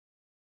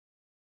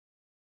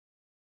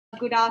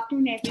Good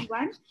afternoon,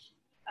 everyone.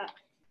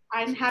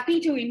 I'm happy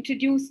to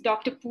introduce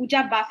Dr.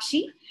 Pooja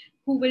Bakshi,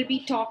 who will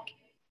be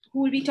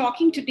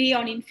talking today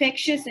on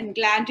infectious and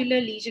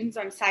glandular lesions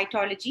on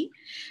cytology.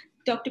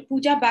 Dr.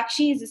 Pooja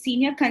Bakshi is a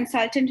senior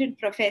consultant and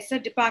professor,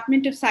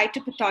 Department of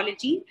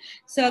Cytopathology,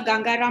 Sir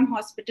Gangaram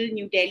Hospital,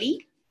 New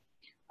Delhi.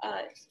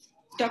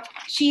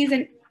 She is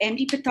an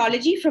MD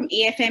pathology from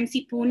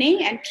AFMC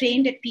Pune and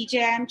trained at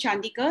PJIM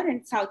Chandigarh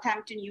and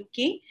Southampton,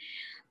 UK,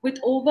 with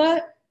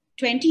over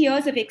 20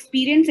 years of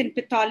experience in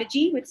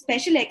pathology with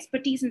special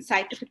expertise in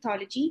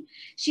cytopathology.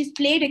 She's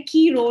played a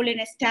key role in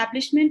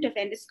establishment of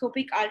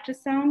endoscopic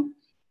ultrasound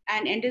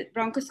and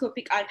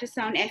bronchoscopic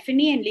ultrasound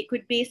FNA and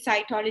liquid-based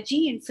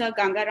cytology in Sir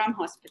Gangaram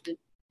Hospital.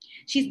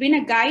 She's been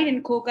a guide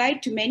and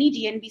co-guide to many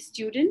DNB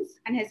students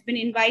and has been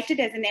invited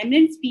as an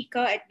eminent speaker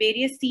at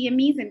various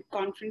CMEs and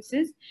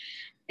conferences.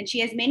 And she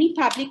has many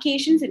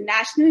publications in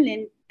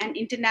national and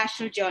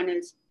international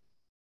journals.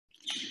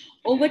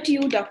 Over to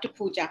you, Dr.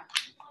 Pooja.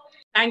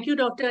 Thank you,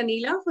 Dr.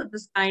 Anila, for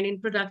this kind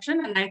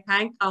introduction. And I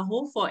thank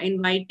AHO for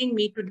inviting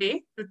me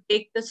today to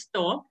take this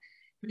talk,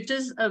 which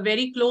is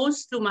very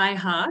close to my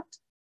heart.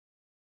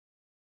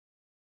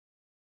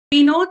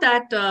 We know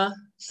that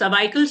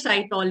cervical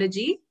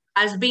cytology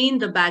has been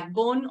the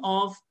backbone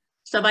of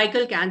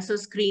cervical cancer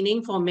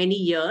screening for many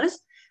years.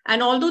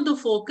 And although the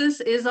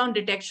focus is on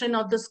detection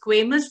of the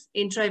squamous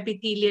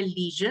intraepithelial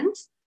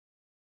lesions,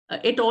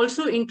 it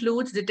also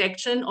includes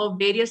detection of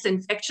various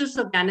infectious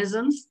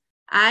organisms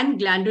and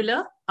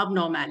glandular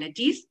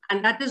abnormalities.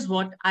 And that is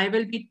what I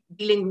will be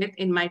dealing with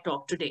in my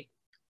talk today.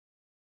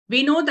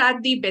 We know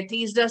that the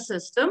Bethesda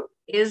system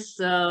is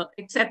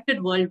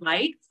accepted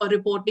worldwide for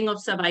reporting of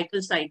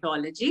cervical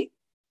cytology.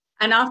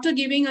 And after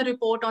giving a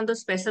report on the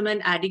specimen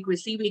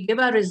adequacy, we give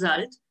a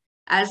result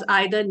as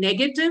either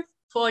negative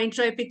for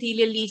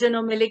intraepithelial lesion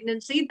or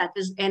malignancy, that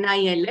is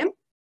NILM,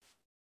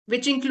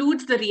 which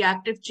includes the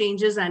reactive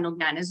changes and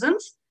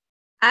organisms,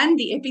 and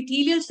the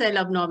epithelial cell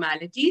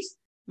abnormalities,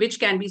 which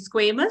can be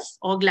squamous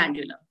or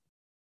glandular.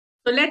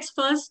 So let's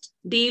first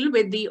deal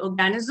with the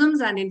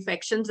organisms and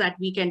infections that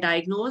we can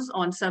diagnose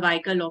on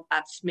cervical or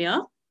pap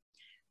smear.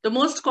 The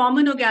most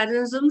common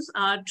organisms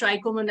are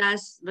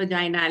Trichomonas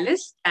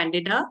vaginalis,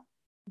 Candida,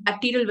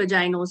 bacterial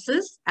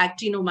vaginosis,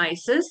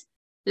 actinomyces.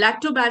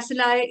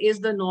 Lactobacilli is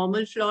the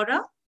normal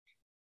flora.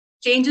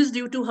 Changes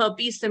due to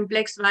herpes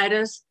simplex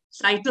virus,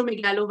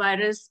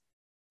 cytomegalovirus,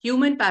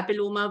 human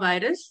papilloma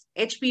virus,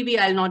 HPV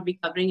I'll not be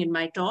covering in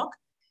my talk,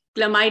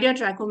 Chlamydia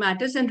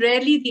trachomatis, and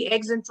rarely the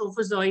eggs and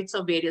trophozoites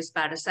of various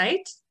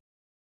parasites.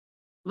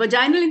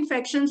 Vaginal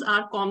infections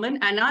are common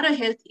and are a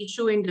health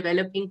issue in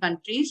developing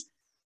countries,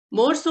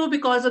 more so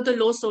because of the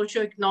low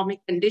socioeconomic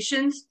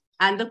conditions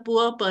and the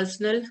poor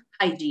personal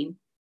hygiene.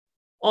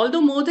 Although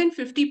more than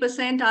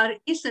 50% are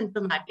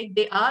asymptomatic,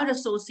 they are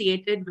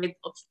associated with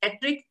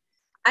obstetric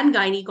and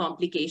gynae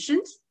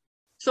complications.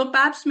 So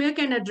pap smear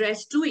can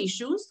address two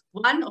issues.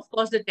 One, of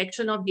course,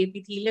 detection of the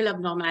epithelial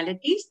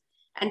abnormalities,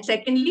 and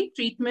secondly,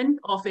 treatment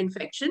of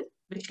infection,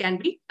 which can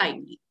be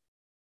timely.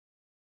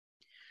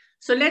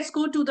 So let's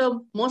go to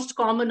the most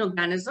common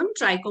organism,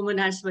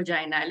 Trichomonas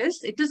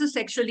vaginalis. It is a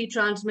sexually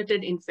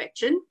transmitted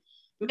infection.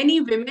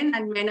 Many women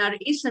and men are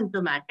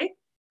asymptomatic,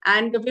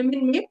 and the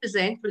women may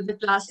present with the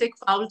classic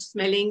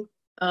foul-smelling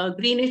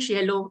greenish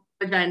yellow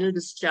vaginal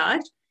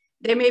discharge.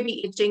 There may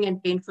be itching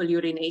and painful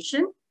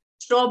urination.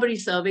 Strawberry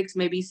cervix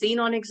may be seen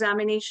on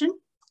examination.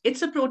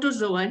 It's a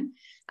protozoan,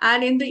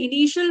 and in the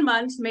initial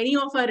months, many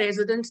of our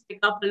residents pick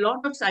up a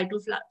lot of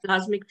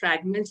cytoplasmic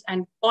fragments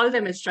and call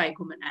them as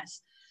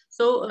trichomonas.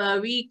 So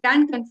we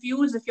can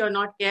confuse if you're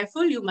not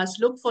careful. You must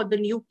look for the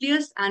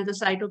nucleus and the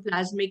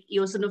cytoplasmic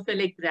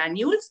eosinophilic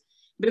granules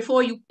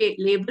before you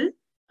label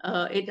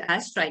it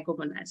as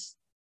trichomonas.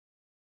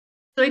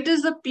 So it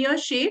is a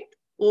pear-shaped,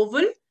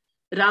 oval,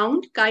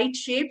 round,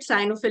 kite-shaped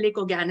cyanophilic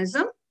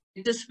organism.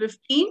 It is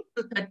 15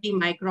 to 30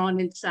 micron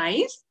in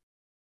size.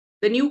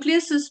 The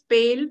nucleus is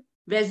pale,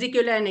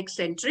 vesicular, and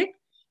eccentric,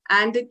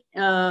 and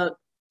the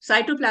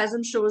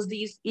cytoplasm shows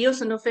these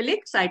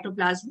eosinophilic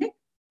cytoplasmic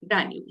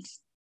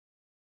granules.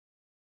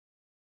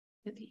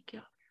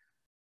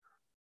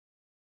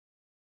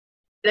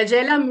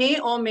 Flagella may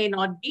or may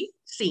not be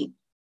seen.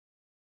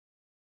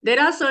 There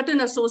are certain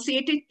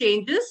associated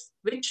changes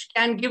which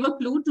can give a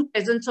clue to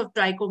presence of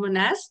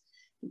trichomonas.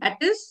 That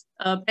is,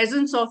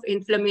 presence of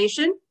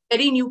inflammation,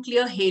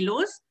 perinuclear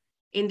halos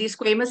in the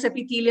squamous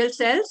epithelial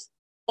cells,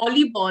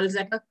 polyballs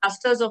that are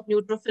clusters of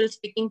neutrophils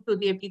sticking to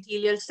the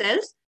epithelial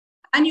cells,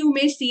 and you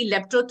may see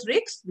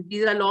leptothrix.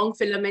 These are long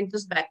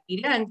filamentous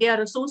bacteria, and they are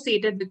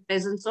associated with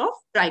presence of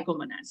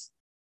trichomonas.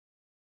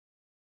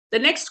 The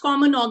next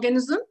common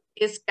organism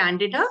is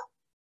Candida.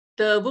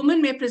 The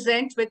woman may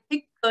present with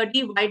thick,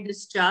 curdy, white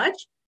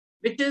discharge,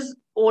 which is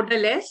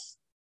odorless,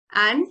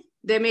 and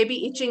there may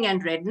be itching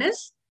and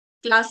redness.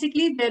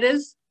 Classically, there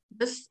is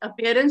this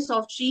appearance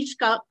of shish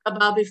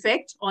kebab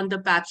effect on the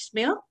pap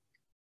smear.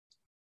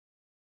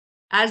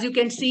 As you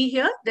can see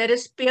here, there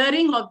is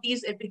pairing of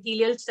these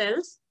epithelial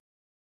cells.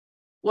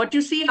 What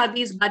you see are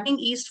these budding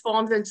yeast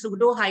forms and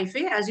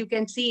pseudohyphae, as you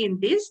can see in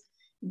this.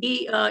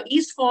 The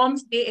yeast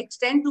forms, they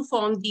extend to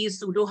form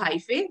these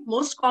pseudohyphae.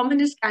 Most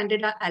common is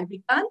Candida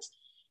albicans.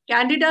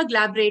 Candida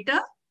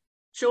glabrata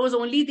shows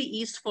only the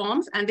yeast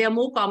forms, and they are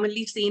more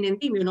commonly seen in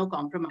the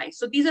immunocompromised.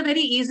 So these are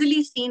very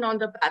easily seen on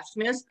the pap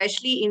smear,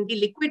 especially in the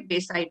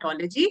liquid-based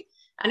cytology,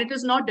 and it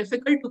is not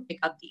difficult to pick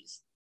up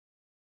these.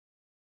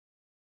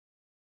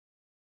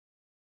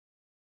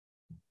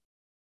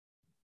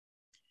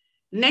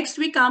 Next,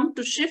 we come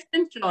to shift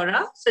in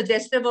flora,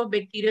 suggestive of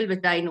bacterial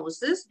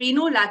vaginosis. We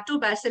know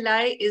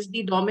lactobacilli is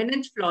the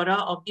dominant flora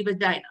of the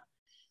vagina.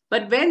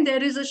 But when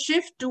there is a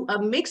shift to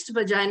a mixed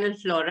vaginal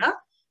flora,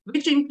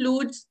 which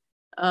includes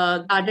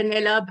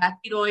Gardnerella,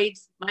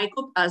 bacteroids,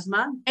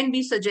 mycoplasma, then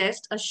we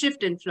suggest a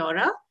shift in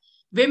flora.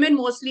 Women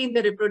mostly in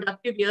the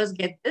reproductive years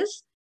get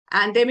this,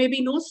 and there may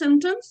be no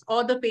symptoms,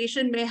 or the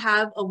patient may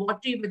have a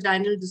watery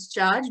vaginal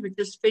discharge, which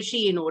is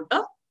fishy in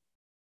odor.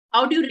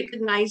 How do you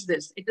recognize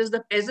this? It is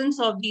the presence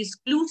of these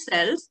clue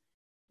cells,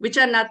 which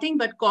are nothing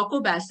but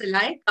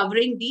coccobacilli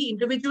covering the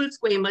individual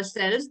squamous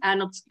cells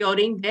and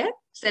obscuring their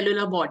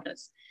cellular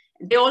borders.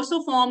 They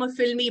also form a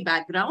filmy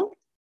background.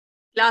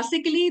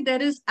 Classically,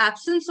 there is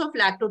absence of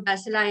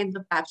lactobacilli in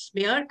the pap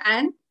smear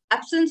and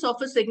absence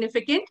of a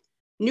significant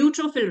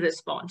neutrophil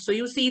response. So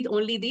you see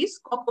only these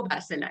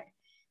coccobacilli.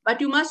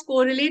 But you must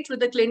correlate with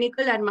the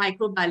clinical and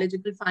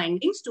microbiological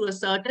findings to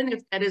ascertain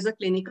if there is a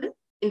clinical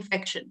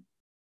infection.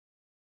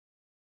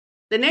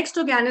 The next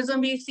organism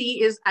we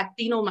see is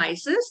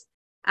actinomyces.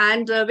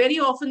 And very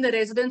often the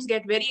residents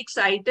get very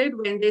excited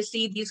when they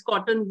see these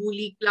cotton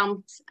woolly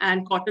clumps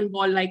and cotton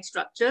ball-like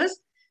structures.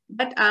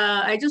 But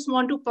I just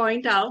want to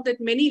point out that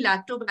many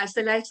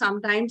lactobacilli,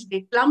 sometimes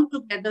they clump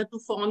together to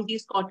form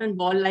these cotton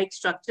ball-like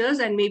structures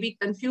and may be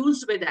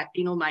confused with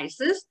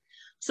actinomyces.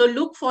 So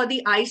look for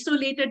the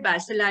isolated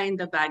bacilli in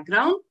the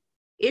background.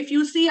 If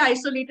you see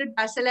isolated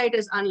bacilli, it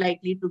is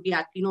unlikely to be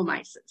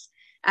actinomyces.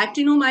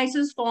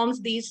 Actinomyces forms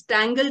these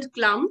tangled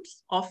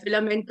clumps of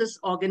filamentous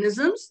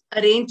organisms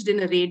arranged in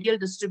a radial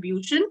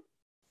distribution,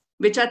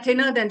 which are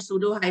thinner than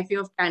pseudohyphae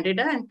of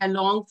Candida and are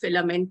long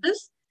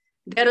filamentous.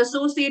 They're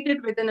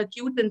associated with an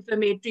acute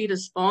inflammatory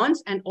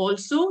response, and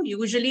also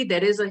usually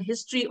there is a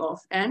history of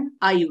an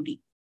IUD.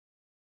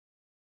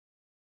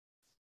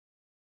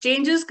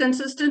 Changes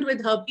consistent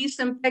with herpes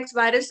simplex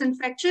virus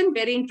infection,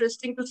 very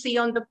interesting to see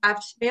on the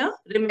pap smear.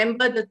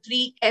 Remember the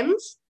 3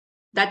 M's.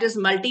 That is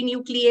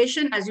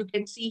multinucleation, as you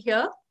can see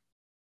here,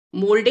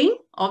 molding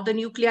of the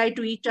nuclei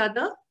to each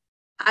other,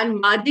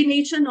 and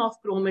margination of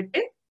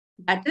chromatin.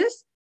 That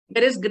is,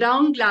 there is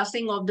ground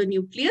glassing of the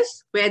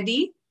nucleus, where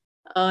the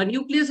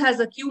nucleus has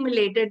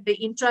accumulated the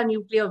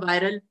intranuclear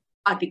viral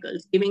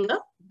particles, giving a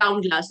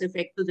ground glass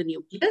effect to the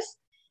nucleus.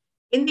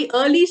 In the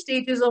early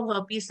stages of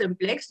herpes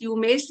simplex, you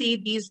may see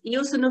these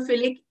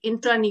eosinophilic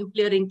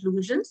intranuclear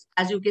inclusions,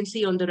 as you can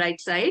see on the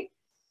right side.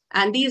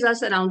 And these are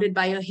surrounded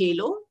by a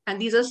halo, and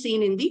these are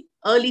seen in the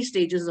early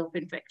stages of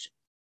infection.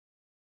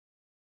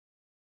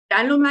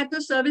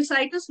 Granulomatous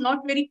cervicitis,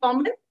 not very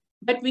common,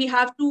 but we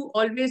have to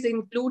always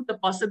include the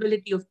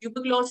possibility of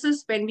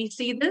tuberculosis when we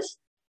see this.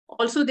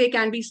 Also, they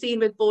can be seen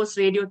with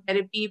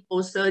post-radiotherapy,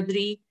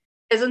 post-surgery,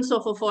 presence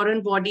of a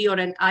foreign body or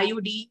an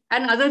IUD,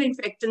 and other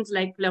infections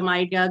like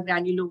chlamydia,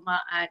 granuloma,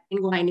 and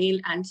inguinal,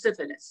 and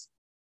syphilis.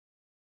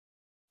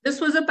 This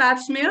was a pap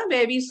smear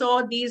where we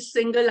saw these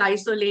single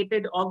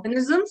isolated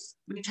organisms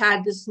which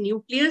had this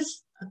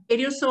nucleus, a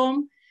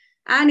karyosome,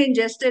 and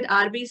ingested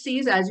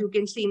RBCs, as you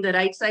can see in the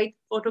right side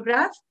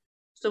photograph.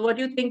 So what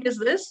do you think is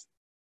this?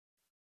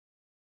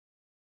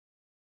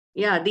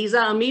 Yeah, these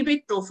are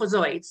amoebic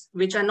trophozoites,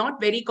 which are not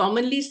very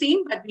commonly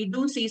seen, but we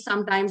do see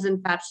sometimes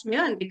in pap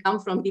smear, and they come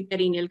from the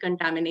perineal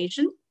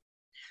contamination.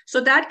 So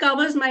that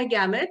covers my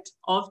gamut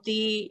of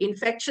the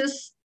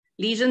infectious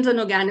lesions and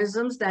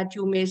organisms that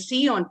you may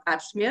see on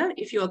pap smear.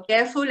 If you are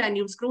careful and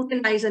you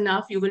scrutinize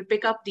enough, you will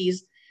pick up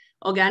these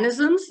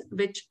organisms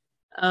which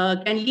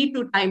can lead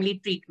to timely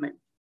treatment.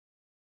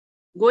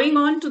 Going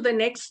on to the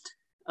next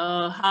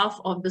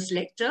half of this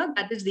lecture,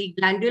 that is the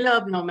glandular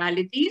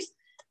abnormalities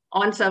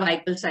on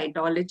cervical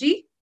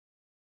cytology.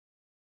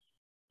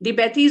 The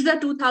Bethesda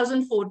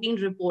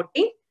 2014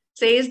 reporting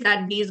says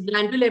that these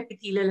glandular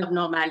epithelial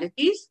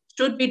abnormalities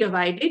should be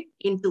divided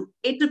into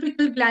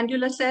atypical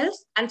glandular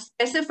cells and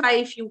specify,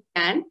 if you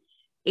can,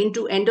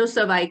 into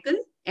endocervical,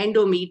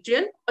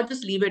 endometrial, or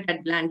just leave it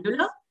at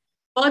glandular.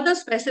 Further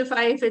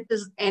specify if it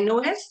is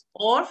NOS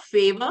or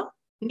favor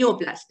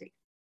neoplastic.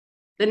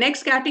 The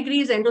next category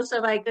is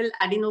endocervical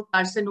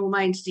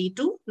adenocarcinoma in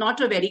situ, not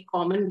a very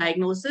common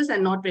diagnosis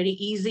and not very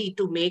easy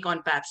to make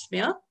on pap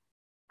smear.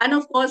 And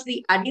of course,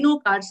 the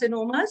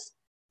adenocarcinomas,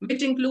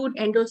 which include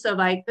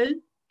endocervical,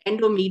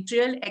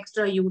 endometrial,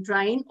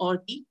 extrauterine,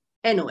 or the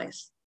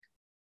NOS.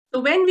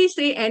 So when we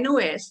say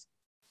NOS,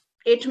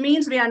 it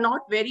means we are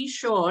not very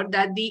sure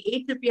that the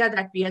atypia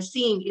that we are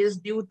seeing is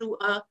due to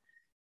a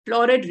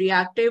florid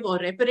reactive or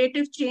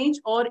reparative change,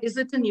 or is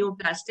it a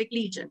neoplastic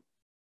lesion?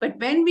 But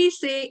when we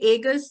say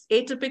agus,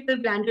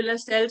 atypical glandular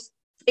cells,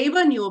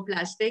 favor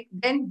neoplastic,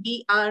 then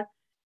we are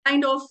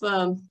kind of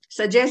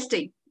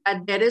suggesting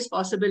that there is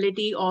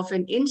possibility of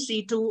an in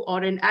situ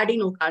or an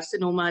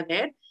adenocarcinoma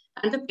there,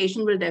 and the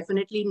patient will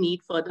definitely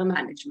need further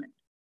management.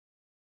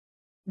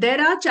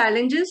 There are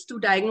challenges to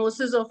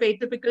diagnosis of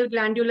atypical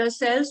glandular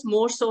cells,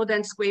 more so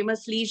than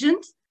squamous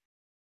lesions.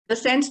 The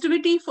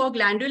sensitivity for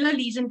glandular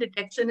lesion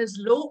detection is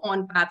low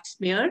on Pap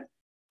smear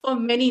for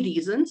many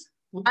reasons.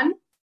 One,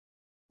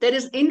 there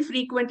is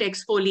infrequent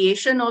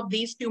exfoliation of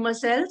these tumor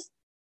cells,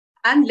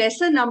 and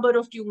lesser number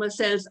of tumor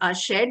cells are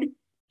shed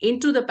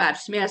into the Pap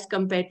smear as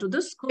compared to the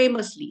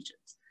squamous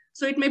lesions.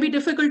 So it may be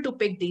difficult to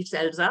pick these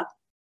cells up.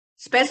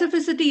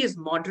 Specificity is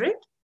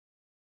moderate.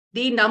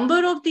 The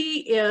number of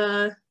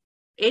the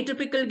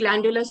atypical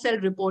glandular cell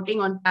reporting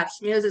on Pap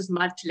smears is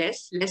much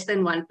less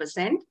than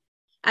 1%.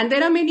 And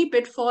there are many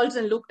pitfalls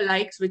and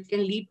lookalikes which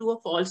can lead to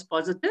a false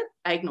positive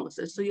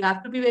diagnosis. So you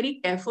have to be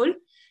very careful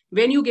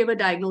when you give a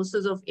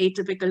diagnosis of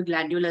atypical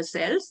glandular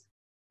cells.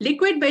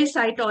 Liquid-based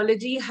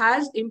cytology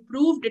has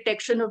improved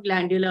detection of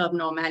glandular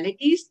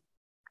abnormalities,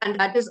 and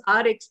that is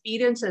our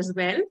experience as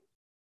well,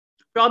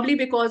 probably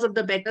because of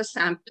the better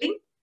sampling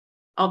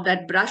of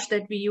that brush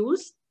that we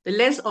use, the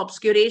less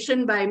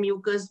obscuration by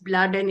mucus,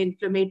 blood, and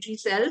inflammatory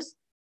cells,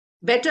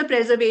 better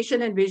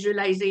preservation and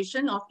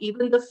visualization of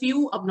even the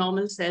few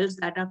abnormal cells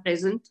that are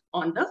present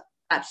on the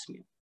Pap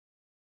smear.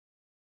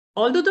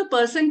 Although the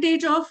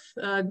percentage of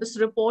this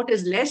report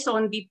is less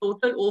on the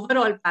total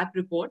overall Pap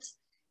reports,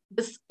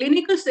 the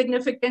clinical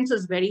significance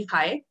is very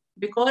high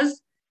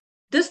because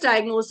this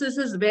diagnosis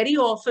is very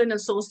often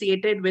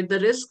associated with the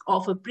risk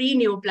of a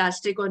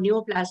pre-neoplastic or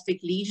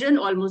neoplastic lesion,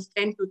 almost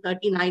 10 to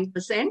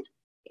 39%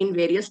 in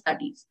various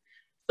studies.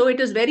 So it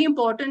is very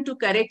important to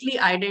correctly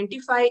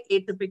identify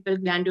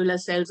atypical glandular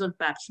cells on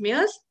Pap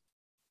smears.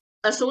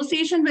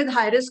 Association with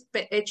high-risk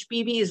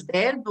HPV is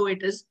there, though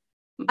it is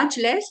much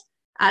less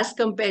as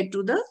compared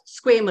to the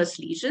squamous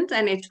lesions,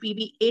 and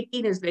HPV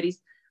 18 is very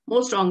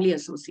more strongly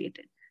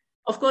associated.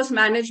 Of course,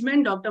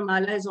 management, Dr.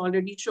 Mala has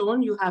already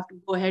shown, you have to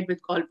go ahead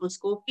with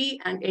colposcopy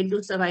and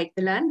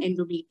endocervical and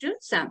endometrial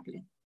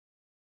sampling.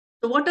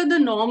 So what are the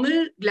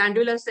normal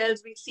glandular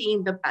cells we see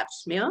in the Pap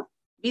smear?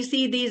 We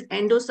see these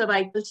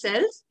endocervical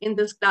cells in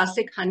this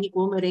classic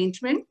honeycomb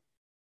arrangement.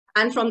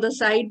 And from the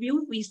side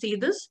view, we see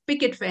this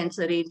picket fence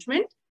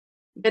arrangement.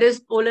 There is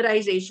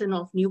polarization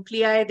of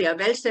nuclei. They are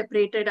well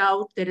separated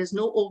out. There is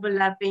no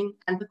overlapping,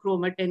 and the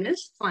chromatin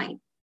is fine.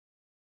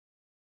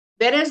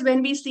 Whereas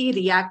when we see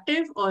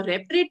reactive or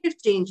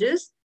reparative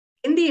changes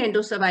in the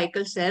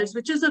endocervical cells,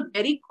 which is a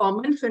very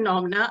common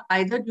phenomena,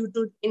 either due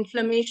to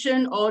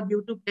inflammation or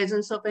due to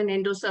presence of an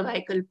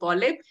endocervical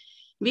polyp,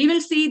 we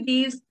will see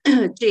these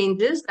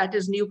changes, that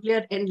is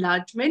nuclear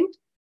enlargement,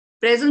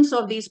 presence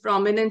of these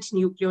prominent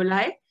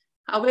nucleoli.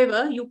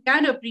 However, you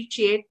can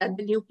appreciate that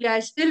the nuclei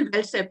is still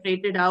well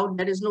separated out.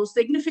 There is no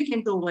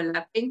significant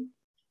overlapping.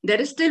 There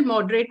is still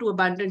moderate to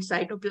abundant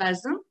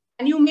cytoplasm,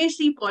 and you may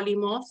see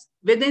polymorphs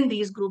within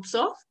these groups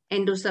of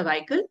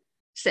endocervical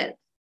cells.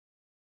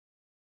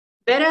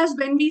 Whereas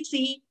when we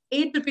see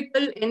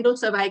atypical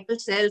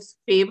endocervical cells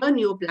favor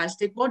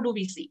neoplastic, what do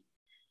we see?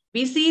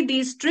 We see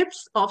these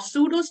strips of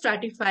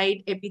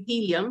pseudostratified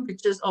epithelium,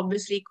 which is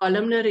obviously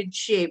columnar in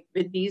shape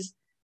with these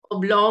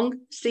oblong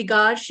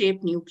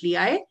cigar-shaped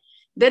nuclei.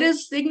 There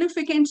is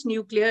significant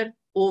nuclear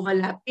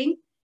overlapping,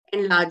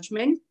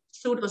 enlargement,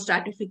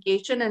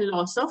 pseudostratification, and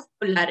loss of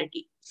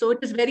polarity. So it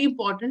is very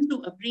important to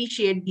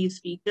appreciate these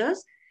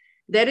features.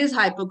 There is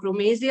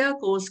hyperchromasia,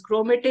 coarse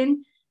chromatin,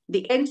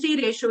 the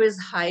NC ratio is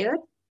higher,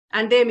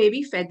 and there may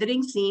be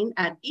feathering seen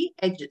at the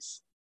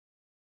edges.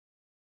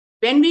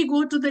 When we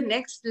go to the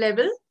next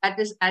level, that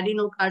is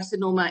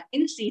adenocarcinoma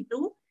in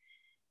situ,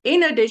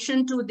 in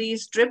addition to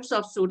these strips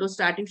of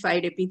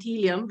pseudostratified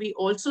epithelium, we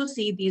also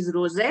see these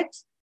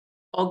rosettes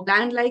or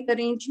gland-like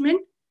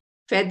arrangement,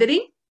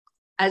 feathering,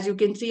 as you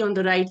can see on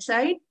the right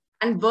side,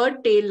 and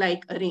bird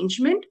tail-like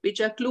arrangement,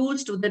 which are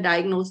clues to the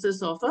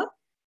diagnosis of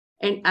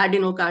an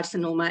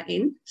adenocarcinoma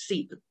in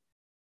situ.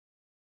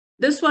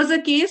 This was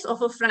a case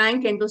of a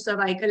frank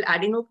endocervical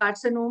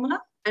adenocarcinoma.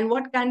 And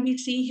what can we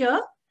see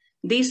here?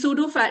 These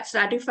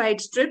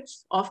pseudo-stratified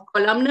strips of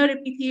columnar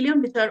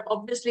epithelium, which are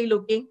obviously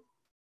looking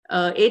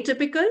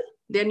atypical.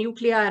 Their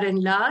nuclei are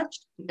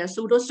enlarged. They're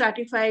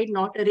pseudo-stratified,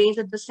 not arranged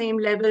at the same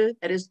level.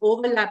 There is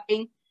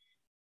overlapping.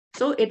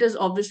 So it is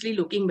obviously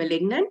looking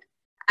malignant.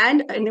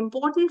 And an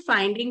important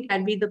finding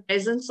can be the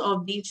presence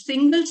of these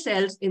single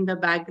cells in the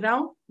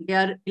background. They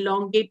are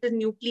elongated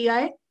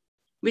nuclei,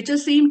 which are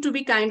seen to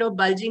be kind of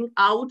bulging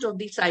out of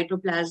the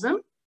cytoplasm,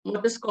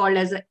 what is called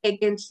as an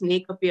egg and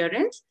snake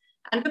appearance.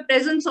 And the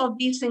presence of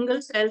these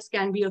single cells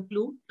can be a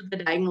clue to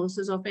the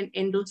diagnosis of an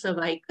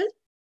endocervical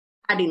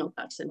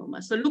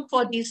adenocarcinoma. So look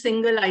for these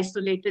single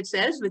isolated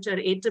cells, which are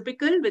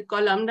atypical with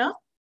columnar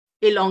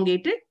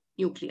elongated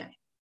nuclei.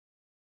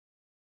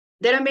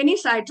 There are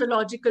many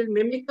cytological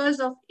mimickers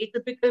of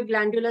atypical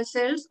glandular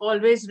cells.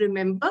 Always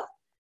remember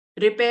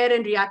repair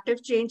and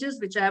reactive changes,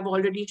 which I have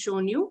already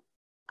shown you.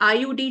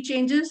 IUD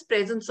changes,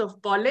 presence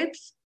of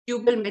polyps,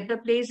 tubal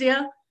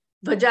metaplasia,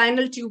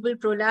 vaginal tubal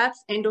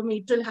prolapse,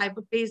 endometrial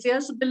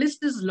hyperplasia. So the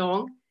list is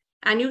long.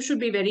 and you should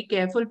be very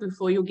careful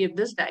before you give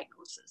this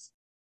diagnosis.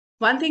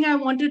 One thing I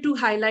wanted to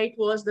highlight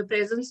was the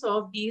presence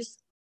of these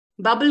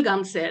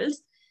bubblegum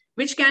cells,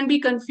 which can be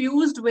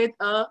confused with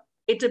a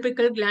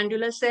atypical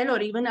glandular cell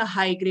or even a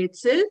high-grade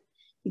cell.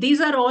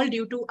 These are all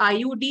due to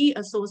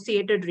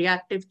IUD-associated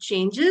reactive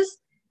changes,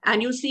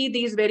 and you see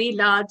these very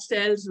large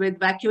cells with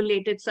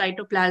vacuolated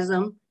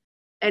cytoplasm,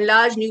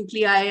 enlarged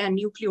nuclei and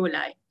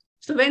nucleoli.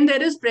 So when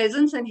there is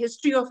presence and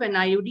history of an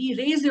IUD,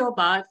 raise your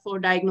bar for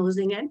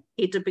diagnosing an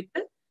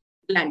atypical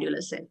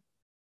glandular cell.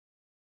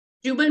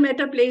 Tubal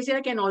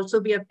metaplasia can also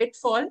be a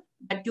pitfall,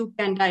 but you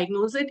can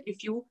diagnose it.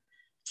 If you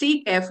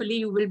see carefully,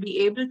 you will be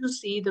able to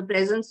see the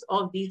presence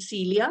of the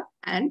cilia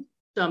and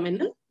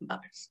terminal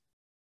bars.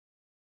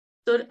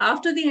 So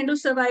after the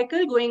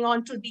endocervical, going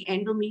on to the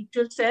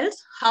endometrial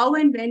cells, how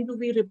and when do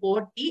we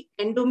report the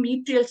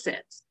endometrial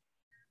cells?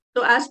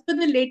 So as per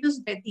the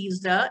latest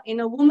Bethesda,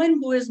 in a woman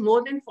who is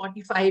more than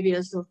 45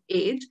 years of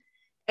age,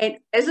 an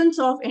presence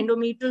of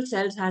endometrial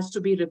cells has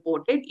to be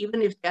reported,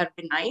 even if they are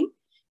benign.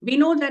 We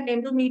know that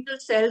endometrial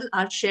cells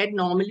are shed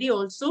normally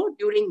also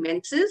during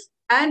menses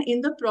and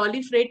in the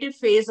proliferative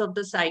phase of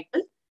the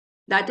cycle,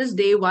 that is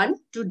day 1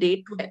 to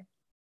day 12.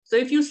 So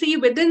if you see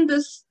within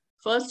this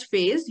first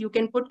phase, you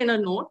can put in a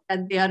note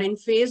that they are in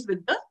phase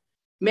with the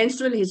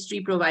menstrual history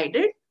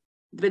provided,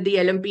 with the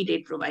LMP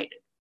date provided.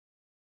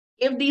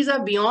 If these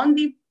are beyond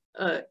the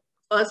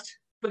first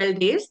 12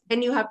 days,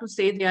 then you have to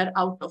say they are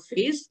out of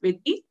phase with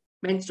the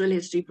menstrual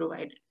history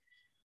provided.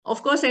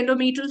 Of course,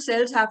 endometrial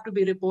cells have to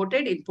be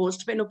reported in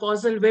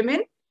postmenopausal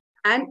women,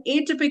 and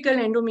atypical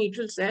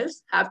endometrial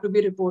cells have to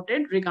be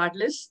reported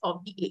regardless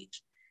of the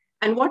age.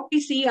 And what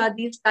we see are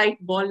these tight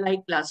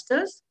ball-like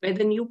clusters where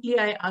the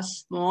nuclei are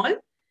small,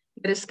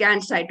 there is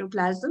scant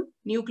cytoplasm,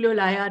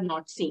 nucleoli are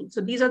not seen.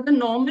 So these are the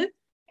normal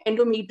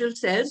endometrial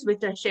cells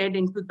which are shed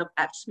into the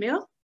pap smear.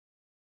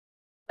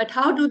 But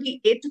how do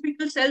the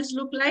atypical cells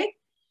look like?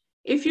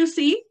 If you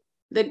see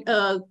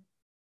that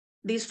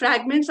these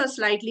fragments are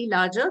slightly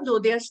larger, though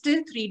they are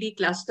still 3D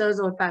clusters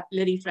or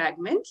papillary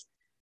fragments.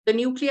 The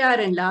nuclei are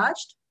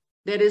enlarged.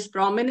 There is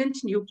prominent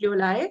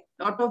nucleoli,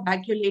 lot of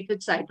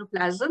vacuolated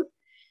cytoplasm,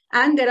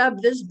 and there are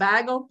this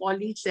bag of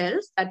poly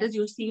cells. That is,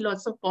 you see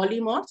lots of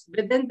polymorphs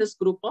within this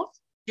group of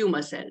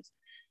tumor cells.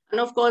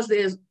 And of course,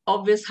 there's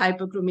obvious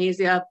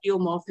hyperchromasia,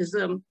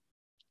 pleomorphism,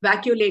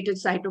 vacuolated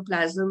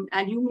cytoplasm,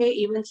 and you may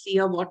even see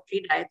a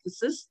watery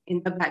diathesis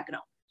in the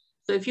background.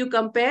 So if you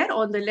compare,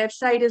 on the left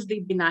side is the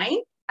benign,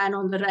 and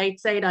on the right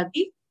side are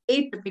the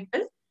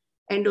atypical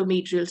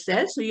endometrial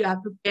cells. So you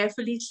have to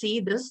carefully see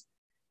this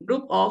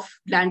group of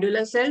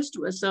glandular cells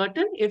to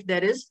ascertain if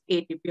there is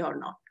atypy or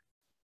not.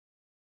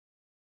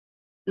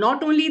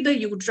 Not only the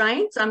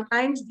uterine,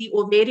 sometimes the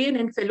ovarian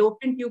and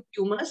fallopian tube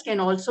tumors can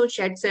also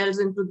shed cells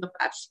into the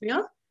pap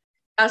smear.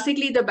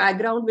 Classically, the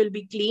background will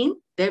be clean.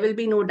 There will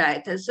be no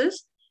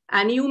diathesis.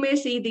 And you may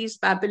see these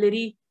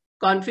papillary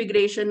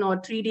configuration or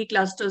 3D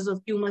clusters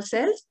of tumor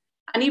cells.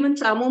 And even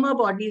psammoma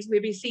bodies may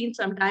be seen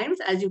sometimes,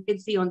 as you can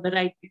see on the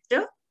right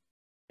picture.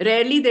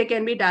 Rarely there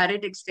can be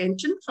direct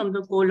extension from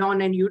the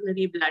colon and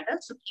urinary bladder,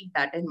 so keep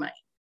that in mind.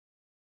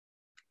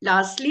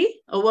 Lastly,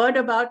 a word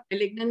about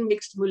malignant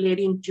mixed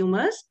Mullerian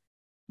tumors.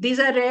 These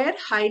are rare,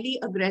 highly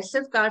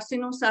aggressive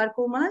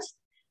carcinosarcomas,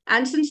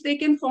 and since they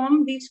can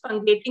form these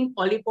fungating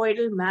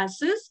polypoidal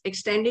masses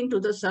extending to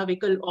the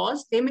cervical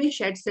os, they may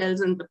shed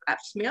cells in the pap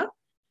smear.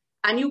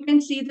 And you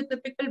can see the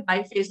typical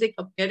biphasic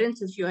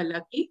appearance if you are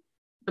lucky,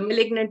 the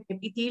malignant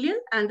epithelial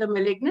and the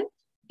malignant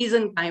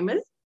mesenchymal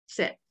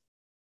cell.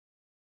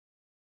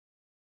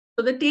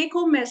 So the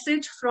take-home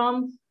message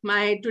from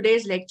my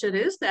today's lecture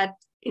is that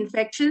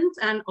infections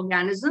and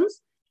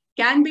organisms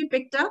can be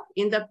picked up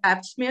in the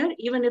pap smear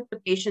even if the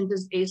patient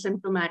is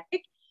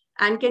asymptomatic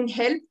and can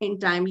help in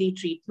timely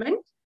treatment.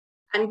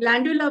 And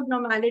glandular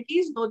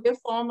abnormalities, though they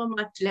form a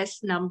much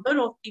less number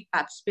of the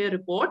pap smear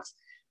reports,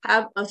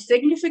 have a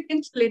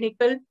significant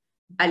clinical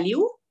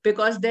value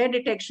because their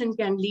detection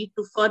can lead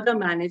to further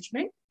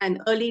management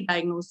and early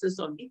diagnosis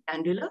of the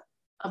glandular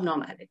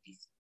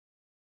abnormalities.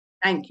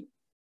 Thank you.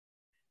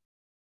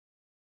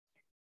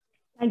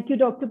 Thank you,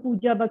 Dr.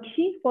 Pooja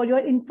Bakshi, for your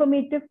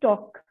informative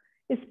talk.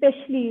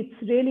 Especially,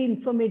 it's really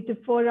informative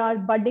for our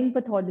budding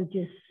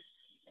pathologists.